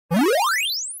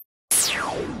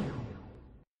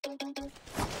When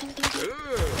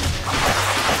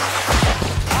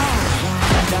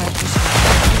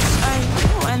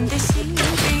they see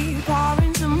me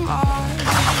pouring some more,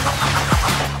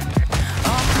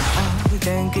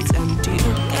 then gets empty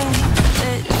again.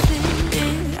 Let it fill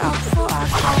it out before I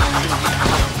go.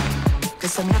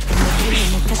 Cause I'm not gonna be in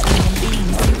it, catch me in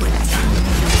beans. See what I see,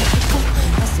 typical.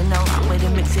 Messing around with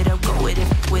it, mix it up, go with it,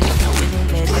 flow with it,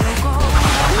 let it go.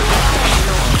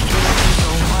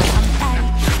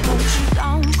 But you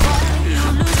don't cry, you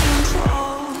lose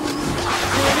control.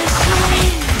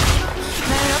 Bittersweet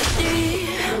melody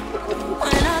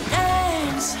when I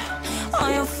dance on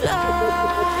your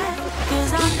fly.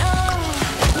 Cause I know,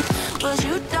 but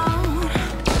you don't.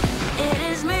 It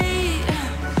is me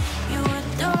you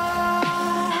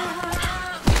adore.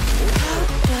 How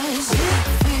does it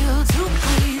feel to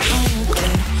breathe when you're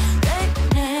dead? They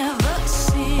never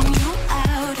seen you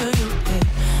out of your bed.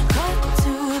 Cut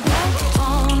to the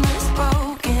bone, it's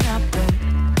broken, I bet.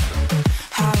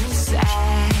 How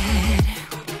sad.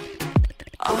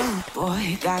 Oh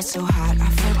boy, got so hot, I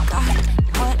forgot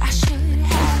what I should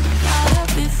have thought of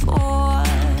before.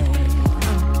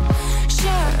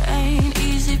 Sure ain't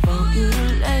easy for you to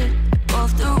let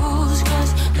off the rules,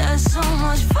 cause that's so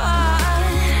much fun.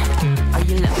 Are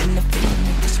you loving the feeling?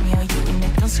 It touch me, are you in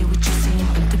it? Don't see what you're seeing,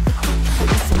 but typical.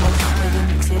 Listen, with it,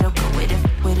 mix it up, go with it,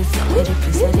 flow with it,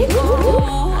 please let it go.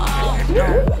 Oh no,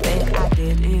 think I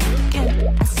did it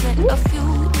again. I said a few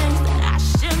things that I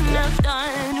shouldn't have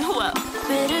done. Well,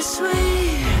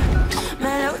 bittersweet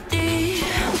melody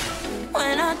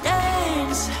when I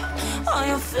dance on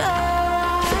your fly.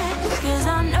 Cause I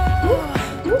know,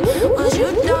 but you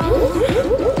don't.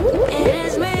 It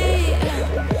is me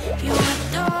you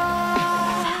adore.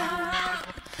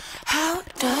 How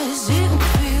does it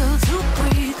feel to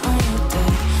breathe when you're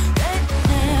dead? They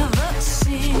never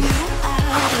seen you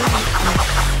out of your bed.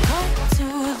 Cut to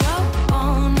the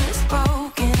bone, it's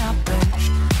broken, I bet.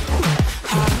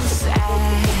 How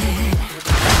sad.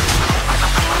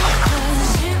 How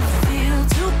does it feel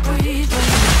to breathe when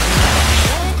you're dead?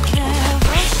 They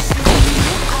never seen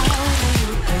you out of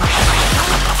your bed.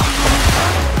 Cut to the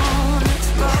bone, it's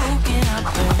broken, I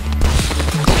bet.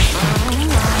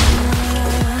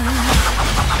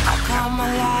 Come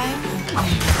alive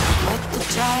with the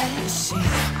jealousy.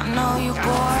 I know you're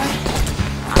bored,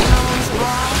 I know it's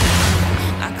wrong.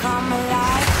 Now come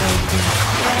alive, baby,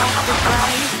 get off the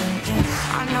grave.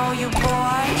 I know you're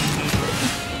bored.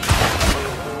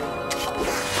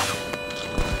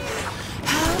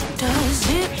 How does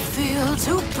it feel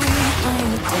to breathe when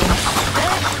you're dead?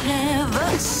 They've never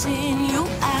seen you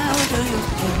out of your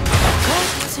bed. Cut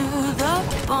to the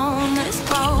bone, it's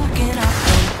broken, I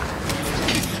bet.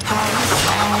 How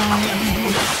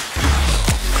sad.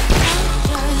 How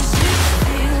does it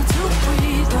feel to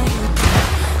breathe when you're dead?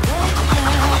 They've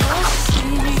never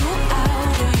seen you out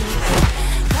of your bed.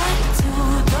 Cut to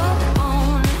the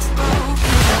bone, it's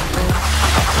broken, I bet.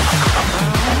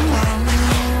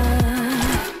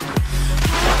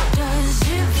 How does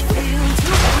it feel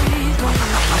to breathe when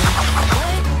you're dead?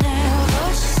 They've never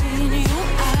seen you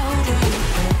out of your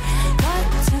bed. Cut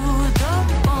to the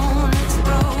bone, it's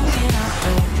broken, I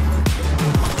bet.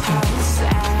 How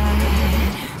sad.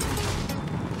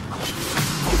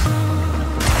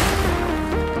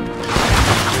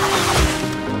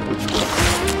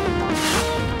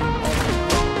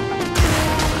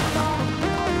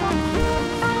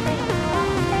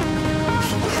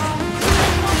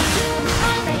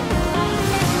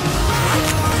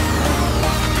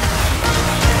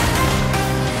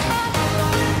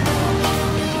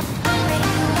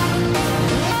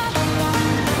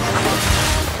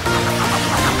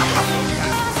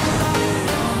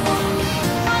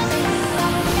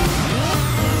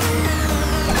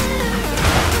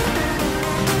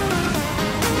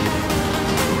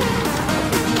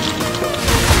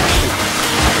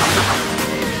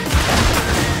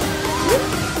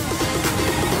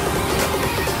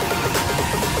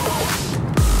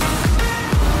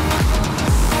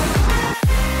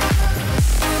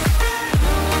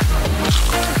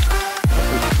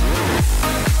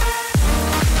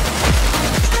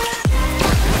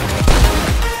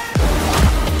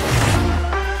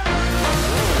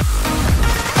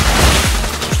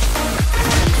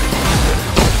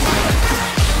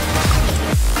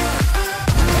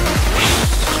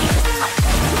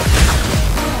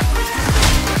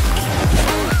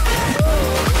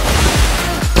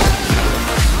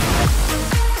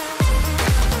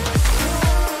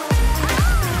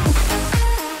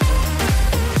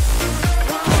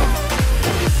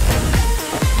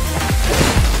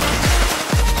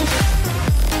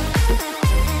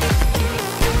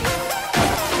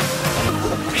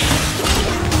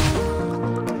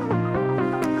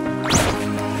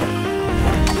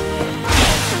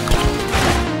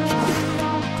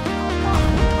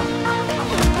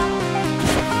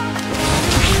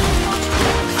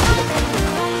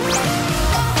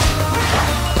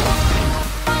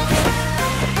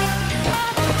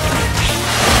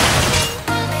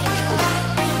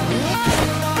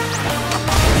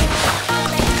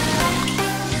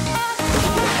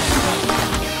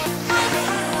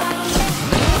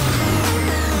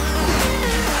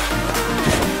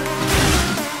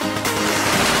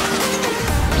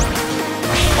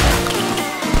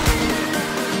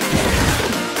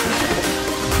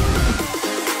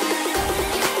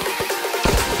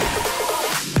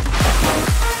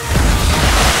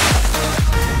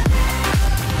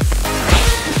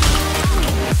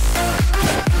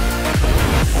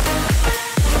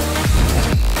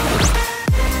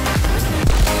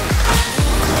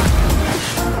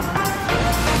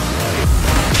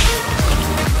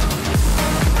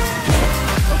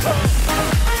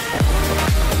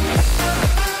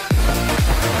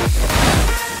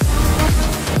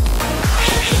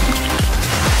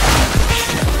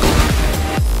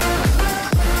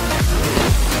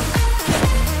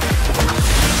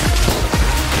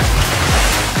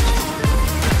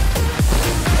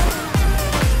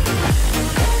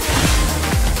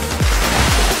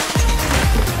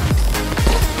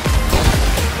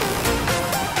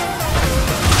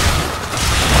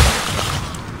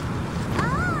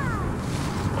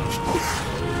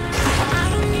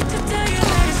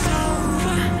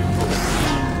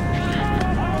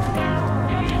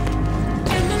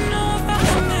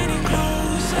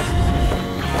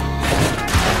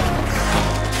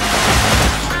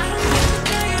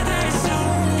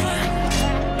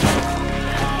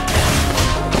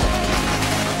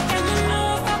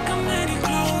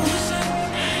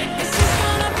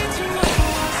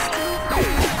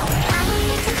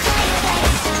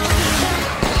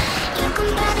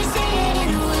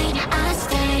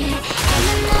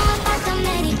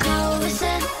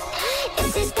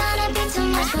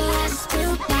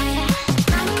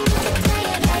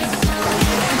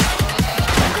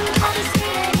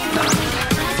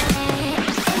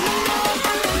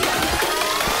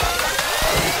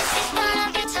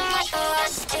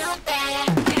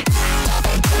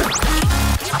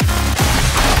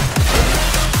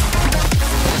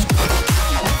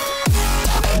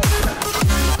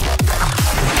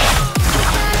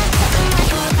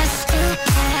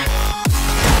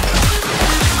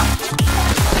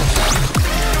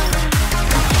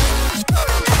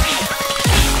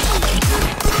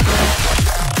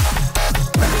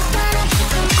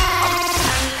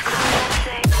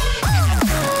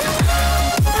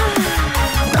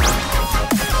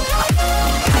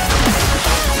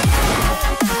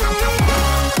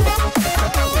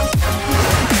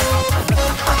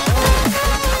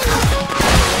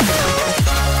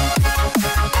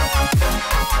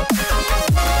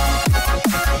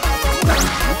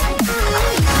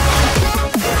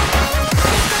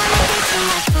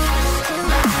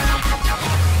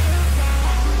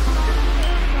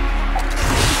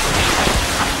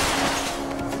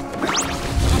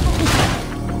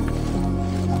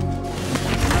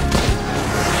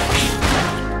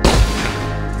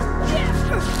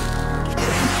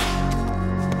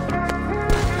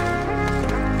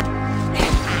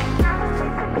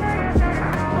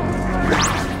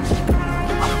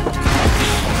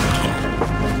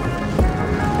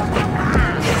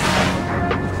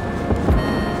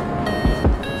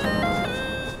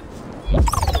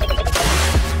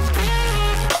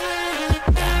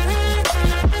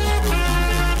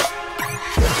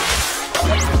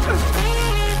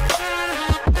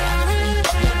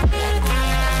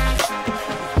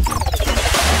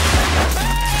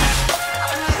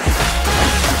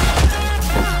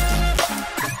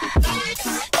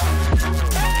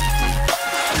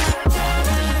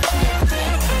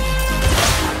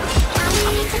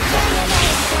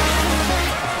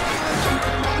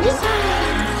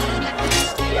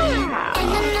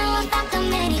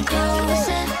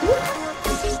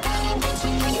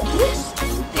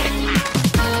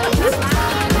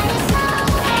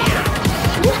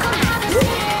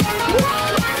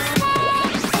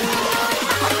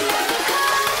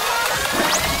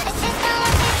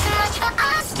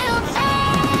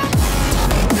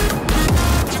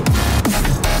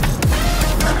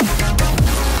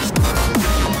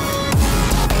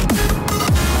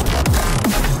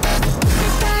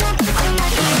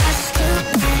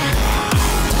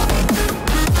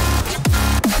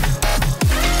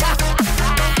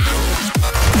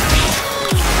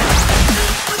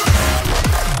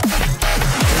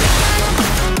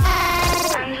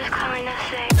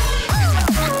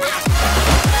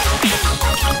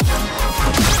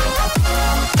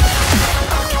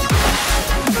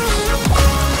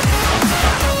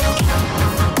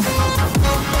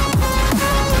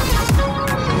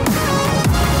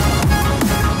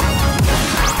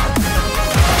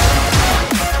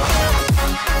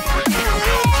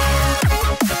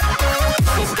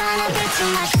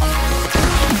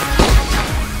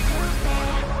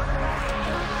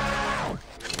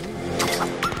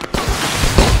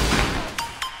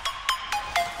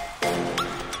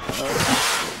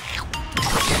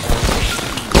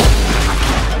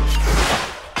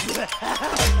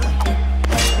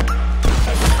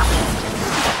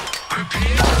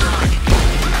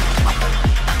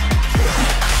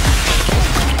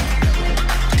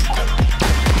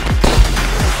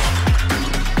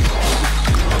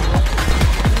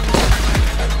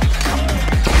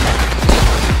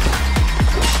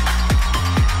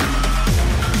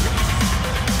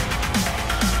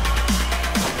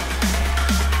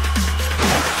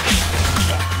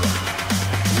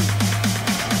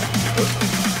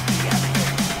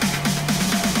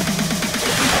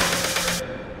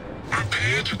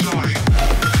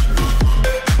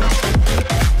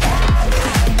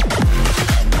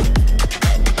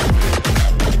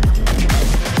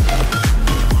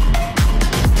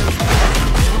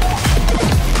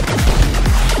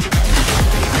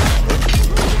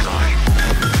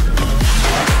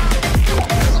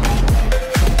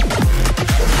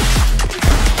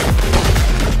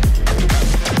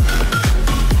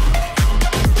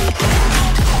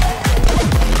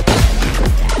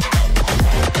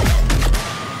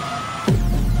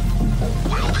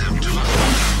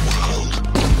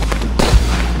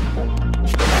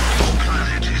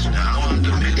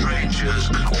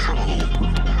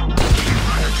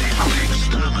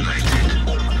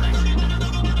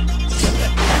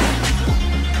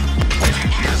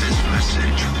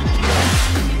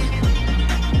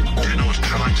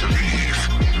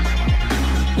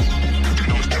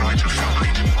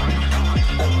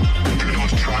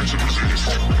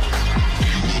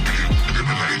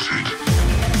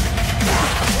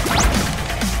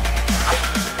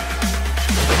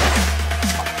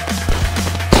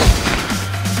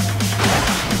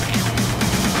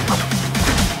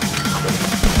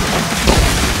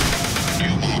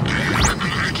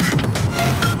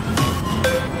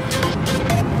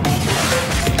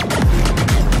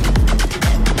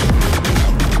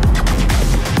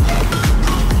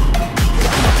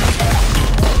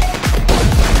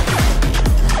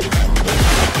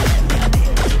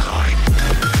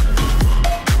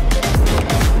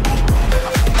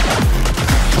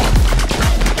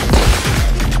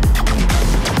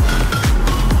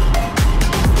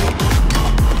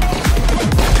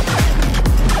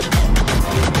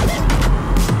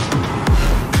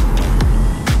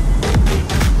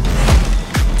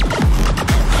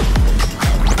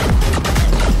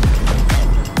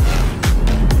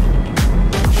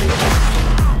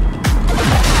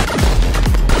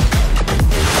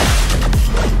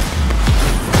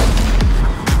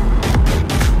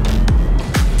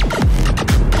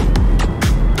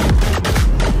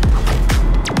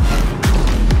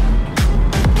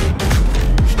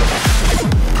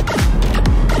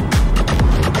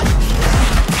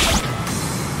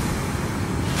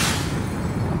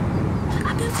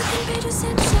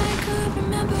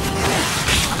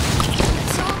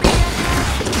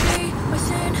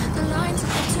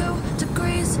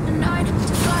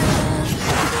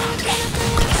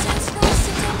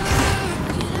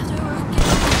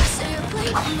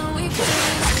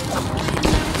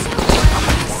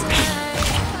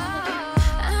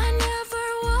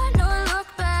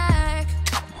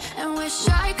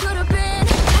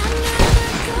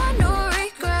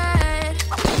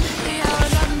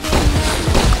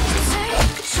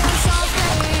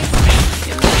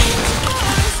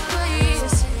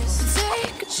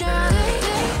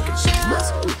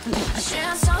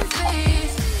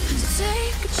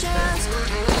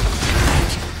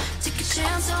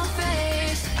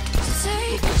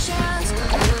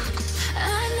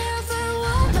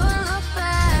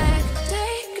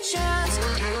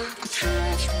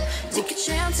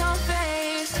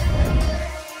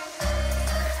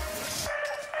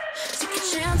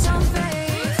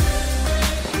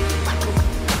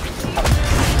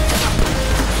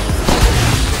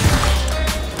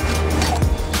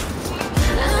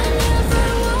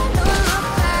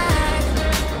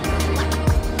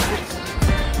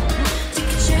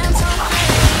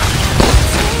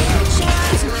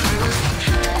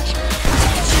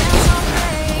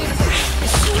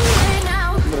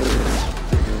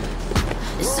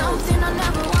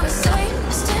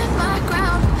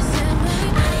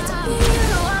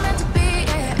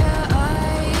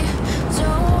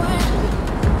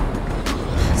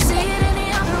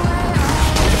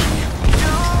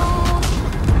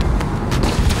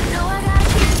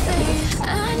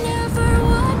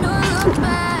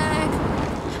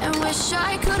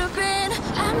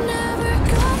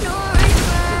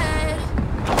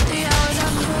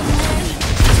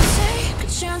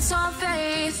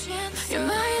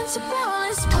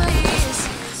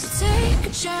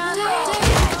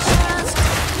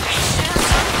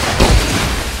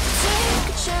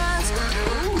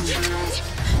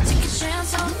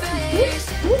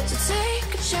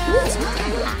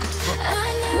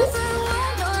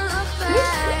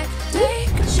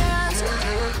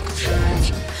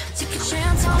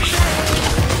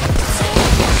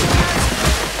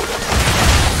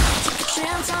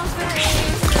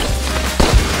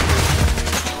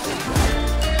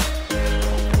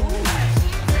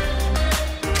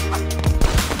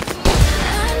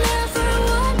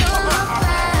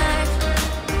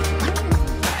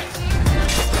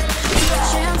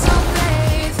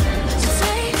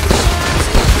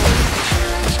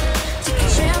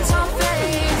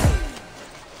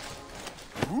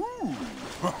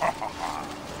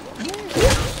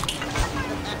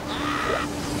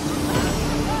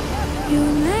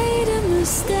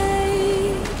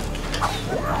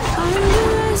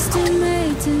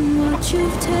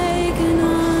 you've taken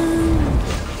on.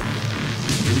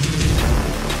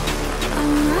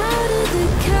 I'm out of the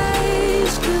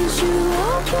cage, 'cause you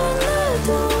opened the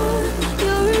door.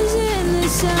 You're as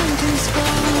innocent as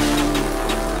gone.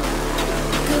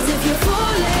 'Cause if you're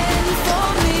falling for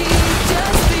me,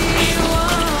 just be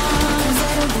one. 'Cause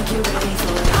I don't think you're ready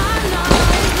for it. I'm not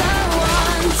the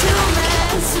one to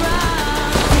mess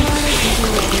around. I don't think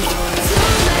you're ready for it.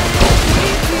 Too many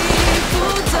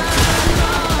people done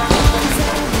wrong. 'Cause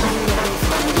I don't think you're ready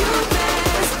for it. You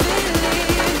best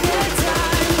believe that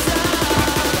time's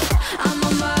up. I'm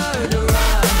a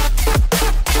murderer.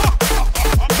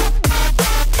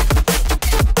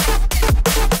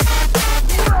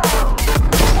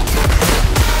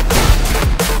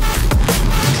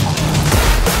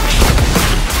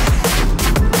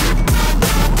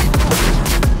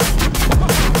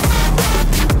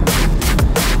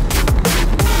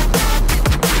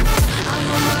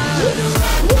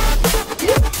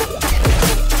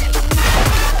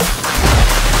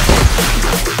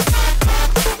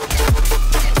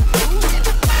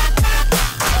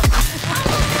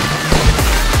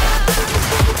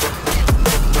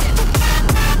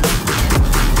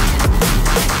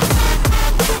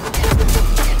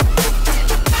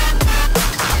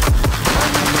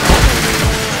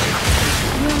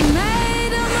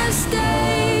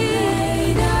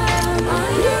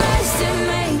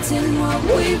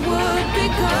 We would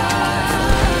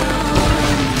become.